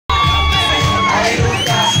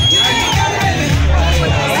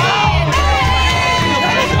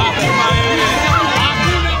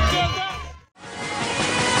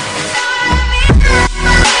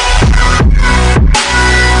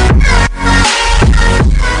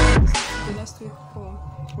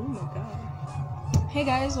Hey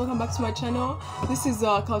guys, welcome back to my channel. This is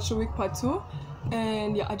Culture Week Part 2,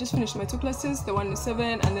 and yeah, I just finished my 2 classes, the one at 7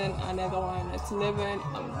 and then another one at 11.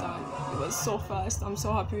 I'm done. It was so fast. I'm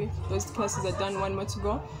so happy. Those classes are done, 1 more to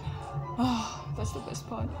go. That's the best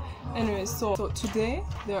part. Anyways, so today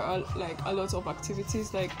there are like a lot of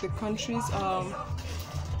activities, like the countries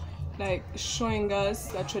like showing us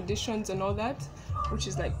their traditions and all that, which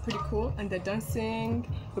is like pretty cool. And they're dancing.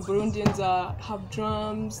 The Burundians have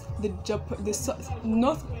drums.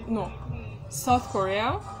 South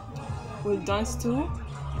Korea will dance too.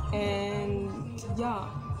 And yeah,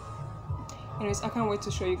 anyways, I can't wait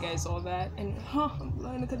to show you guys all that. And I'm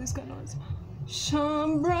blind. Look at this guy noise.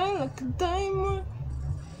 Shine bright like a diamond.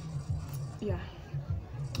 Yeah,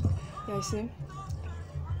 I see.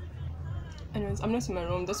 Anyways, I'm not in my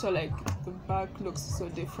room. That's why like the back looks so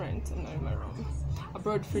different. I'm not in my room. I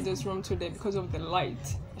brought Frida's room today because of the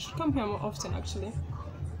light. I should come here more often actually.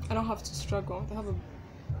 I don't have to struggle. They have a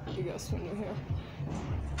big ass window here.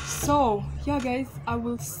 So yeah guys, I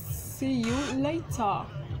will see you later.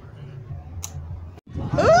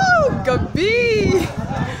 Oh, Gabi!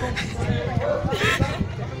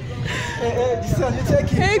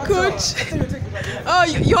 Hey coach! Oh,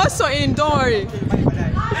 you're also in, don't worry.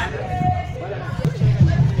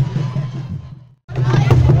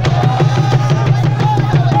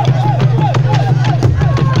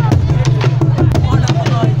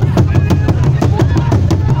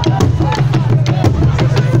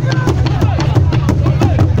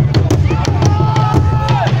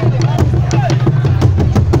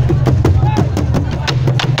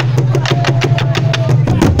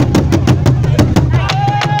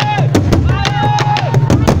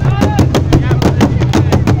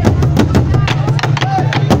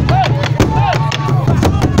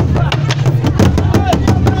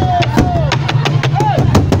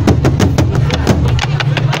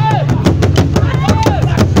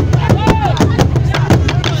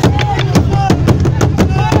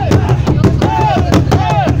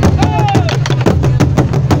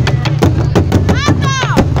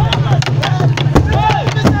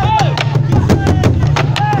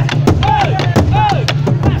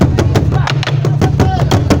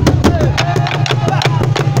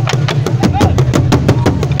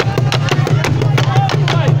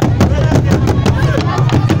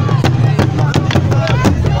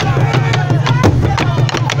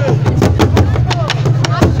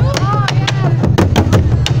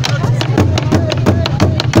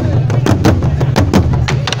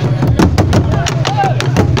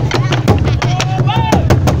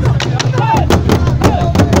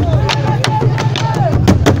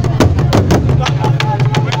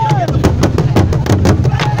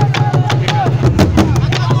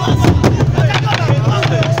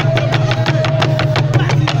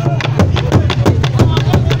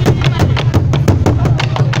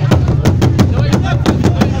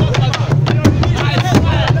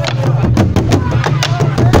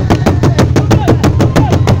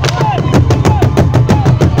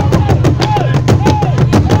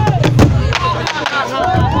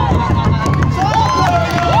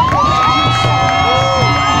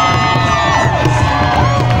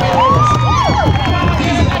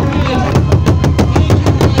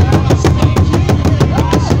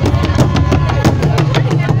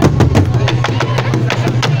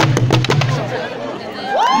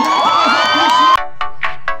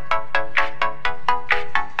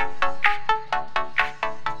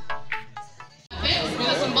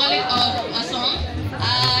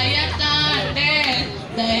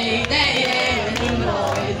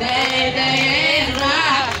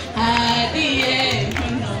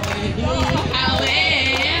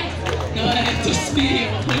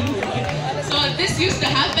 So this used to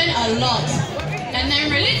happen a lot, and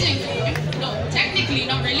then religion came. No, technically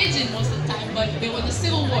not religion most of the time, but there was a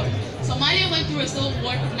civil war. Somalia went through a civil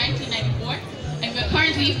war in 1994, and we're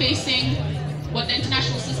currently facing what the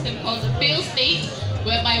international system calls a failed state,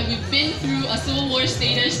 whereby we've been through a civil war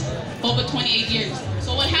status over 28 years.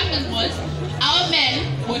 So what happened was, our men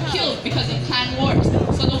were killed because of clan wars.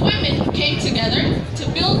 So the women came together to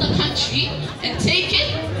build the country and take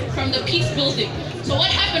it from the peace building. So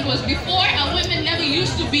what happened was, before, our women never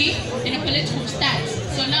used to be in a political stance.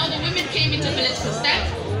 So now the women came into political stance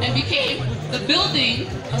and became the building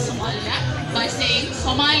of Somalia by saying,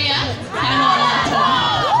 Somalia,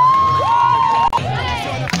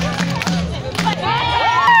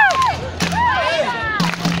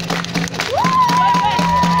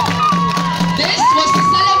 This was to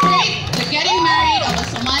celebrate the getting married of a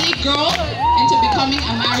Somali girl into becoming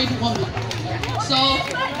a married woman. So,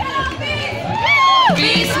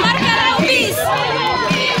 peace, peace.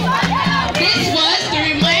 This was to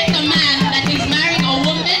remind the man that he's marrying a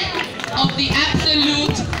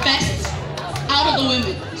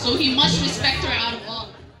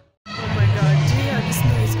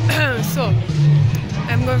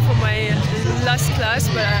I'm going for my last class,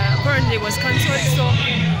 but apparently it was cancelled, so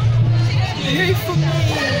yay for me!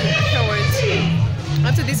 I can't wait.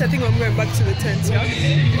 After this, I think I'm going back to the tent, yeah?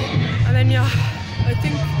 And then yeah, I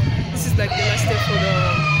think this is like the last day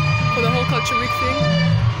for the whole Culture Week thing.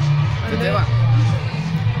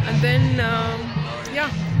 And then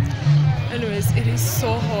yeah. Anyways, it is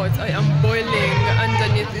so hot. I am boiling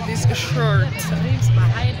underneath this shirt. Oh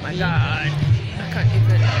my god, I can't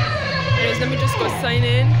even. Anyways, let me just go sign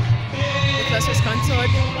in. The class was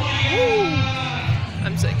cancelled.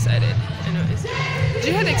 I'm so excited. Anyways, do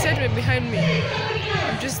you hear the excitement behind me?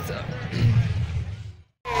 I'm just.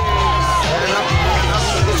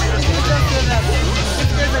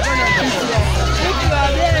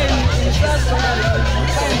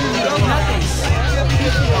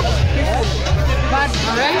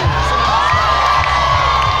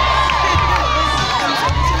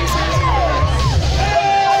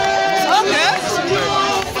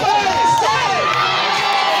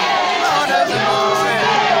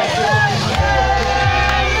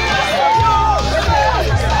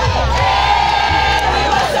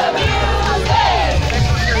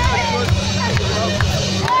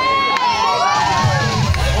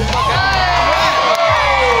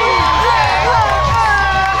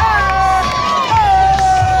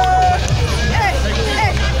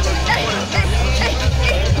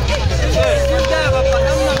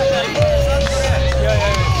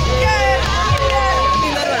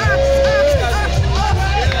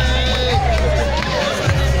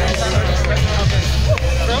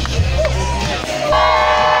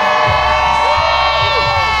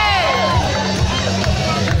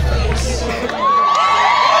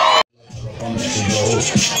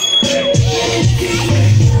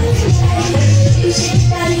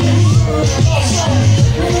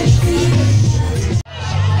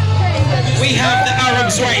 We have the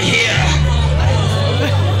Arabs right here.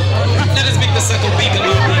 Let us make the circle bigger. Can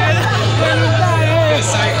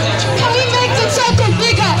we make the circle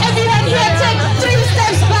bigger? Everyone here take 3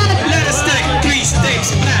 steps back. Let us take 3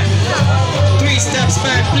 steps back. 3 steps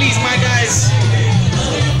back, please, my guys.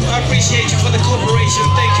 I appreciate you for the cooperation.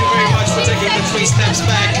 Thank you very much for taking the 3 steps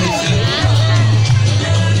back.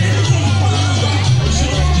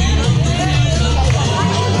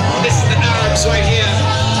 This is the Arabs right here.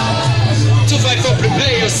 254,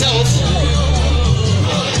 prepare yourself.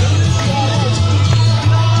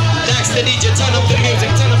 That's the DJ, turn up the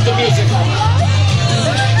music, turn up the music.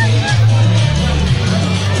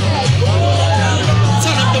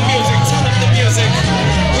 Turn up the music, turn up the music.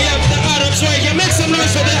 We have the Arabs right here. Make some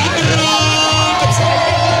noise for the Arabs.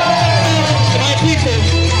 My people.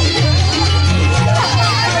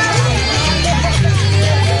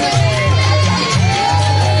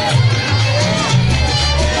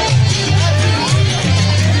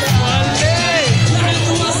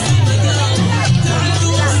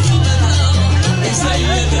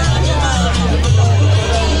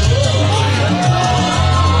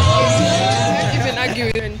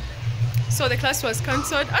 So the class was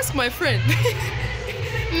cancelled. Ask my friend.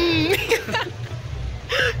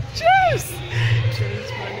 Cheers! Cheers,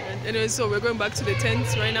 man. Anyway, so we're going back to the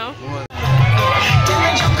tents right now.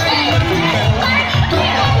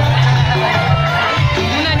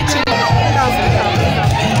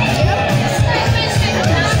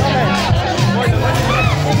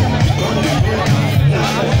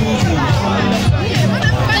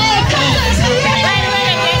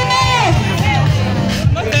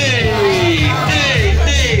 Hey!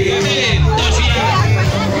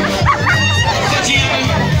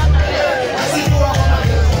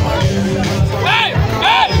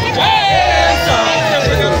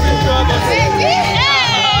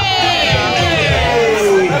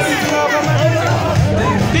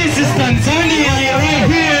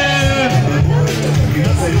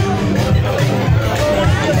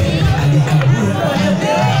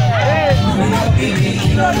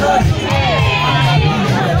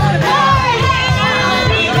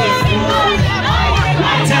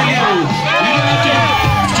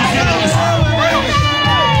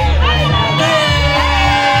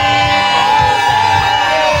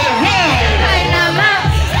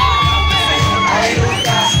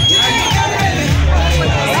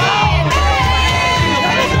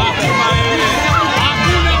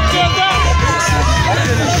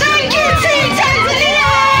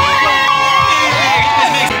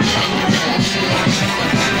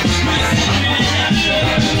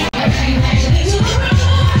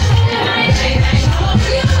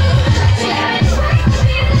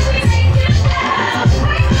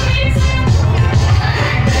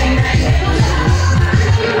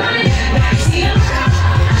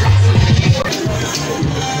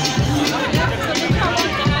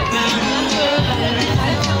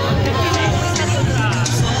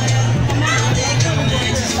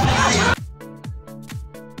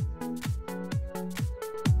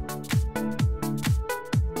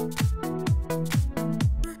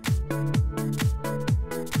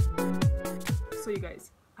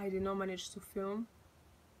 guys, I did not manage to film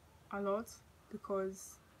a lot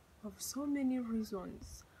because of so many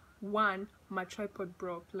reasons. One, my tripod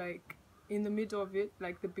broke, like in the middle of it,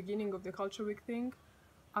 like the beginning of the Culture Week thing.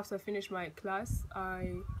 After I finished my class,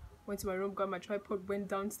 I went to my room, got my tripod, went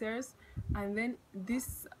downstairs, and then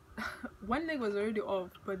this one leg was already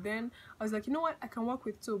off, but then I was like, you know what, I can work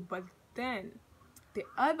with two, but then the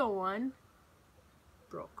other one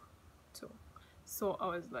broke too. So I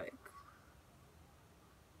was like,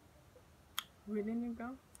 really,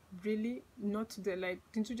 nigga? Really? Not today? Like,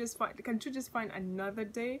 can't you just find another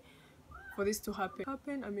day for this to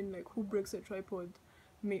happen? I mean, like, who breaks a tripod?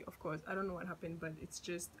 Me, of course. I don't know what happened, but it's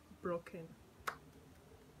just broken.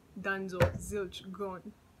 Danzo, zilch,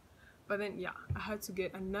 gone. But then yeah, I had to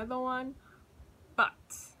get another one, but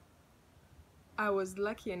I was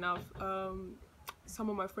lucky enough. Some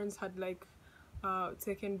of my friends had like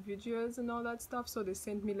taken videos and all that stuff, so they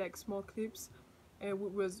sent me like small clips, and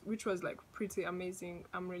which was like pretty amazing.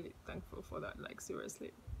 I'm really thankful for that, like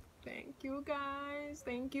seriously. Thank you guys,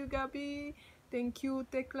 thank you Gabby, thank you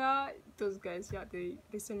Tekla. Those guys, yeah,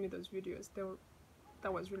 they sent me those videos.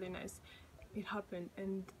 That was really nice. It happened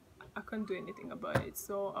and I couldn't do anything about it,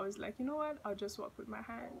 so I was like, you know what, I'll just work with my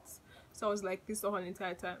hands. So I was like this the whole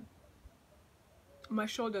entire time. My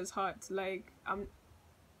shoulders hurt, like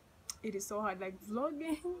it is so hard. Like,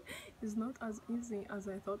 vlogging is not as easy as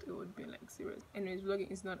I thought it would be, like serious. Anyways, vlogging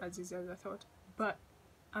is not as easy as I thought, but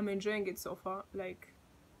I'm enjoying it so far. Like,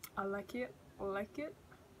 I like it.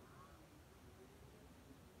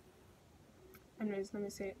 Anyways, let me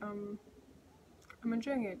say I'm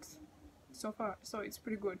enjoying it so far, so it's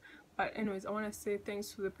pretty good. But anyways, I want to say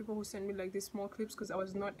thanks to the people who sent me like these small clips, because I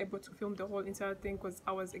was not able to film the whole entire thing because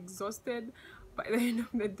I was exhausted by the end of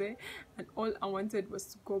the day, and all I wanted was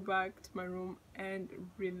to go back to my room and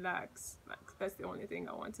relax. Like, that's the only thing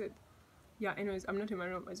I wanted. Yeah, anyways, I'm not in my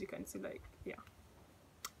room, as you can see. Like, yeah,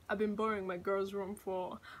 I've been borrowing my girl's room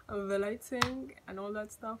for the lighting and all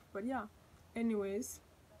that stuff. But yeah, anyways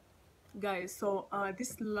guys, so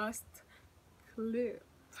this last clip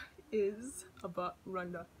is about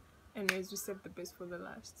Rwanda. Anyways, we saved the best for the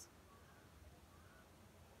last.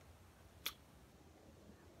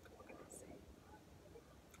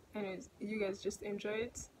 Anyways, you guys just enjoy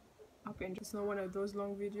it. It's not one of those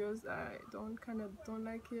long videos. I don't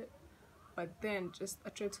like it, but then I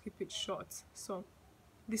try to keep it short, so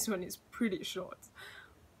this one is pretty short.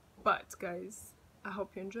 But guys, I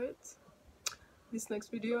hope you enjoy it. This next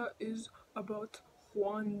video is about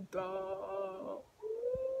Rwanda.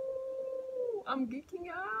 I'm geeking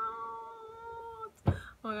out. Oh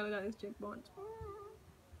my god, I got this checkpoint.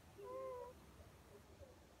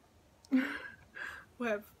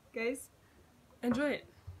 Well, guys, enjoy it.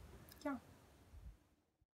 Yeah.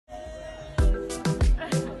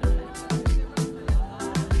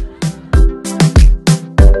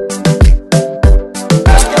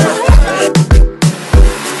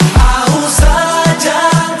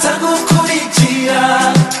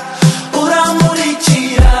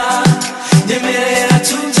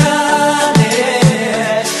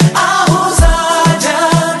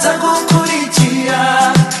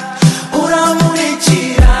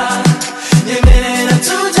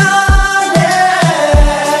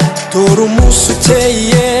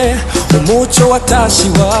 umuco watashi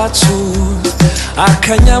wacu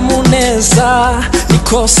akanyamuneza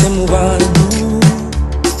nikose mu bantu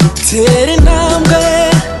tera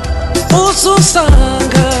intambwe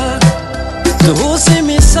uzusanga duhuze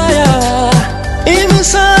imisaya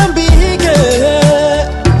imisambi hige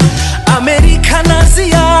Amerika na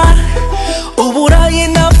Aziya Uburayi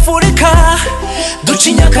na Afurika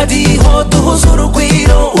ducinya akadiho duhuze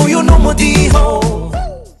urugwiro uyu n'umudiho.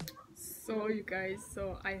 So you guys,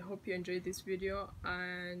 so I hope you enjoyed this video,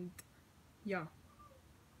 and yeah,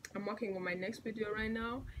 I'm working on my next video right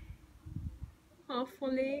now.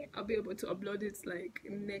 Hopefully I'll be able to upload it like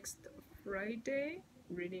next Friday,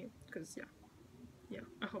 really, because yeah,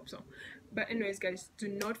 I hope so. But anyways guys, do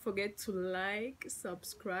not forget to like,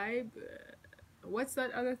 subscribe, what's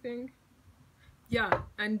that other thing, yeah,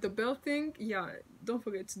 and the bell thing, yeah, don't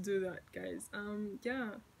forget to do that guys.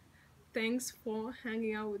 Yeah, thanks for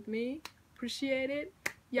hanging out with me, appreciate it.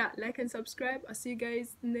 Yeah, like and subscribe. I'll see you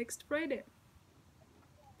guys next Friday.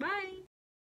 Bye.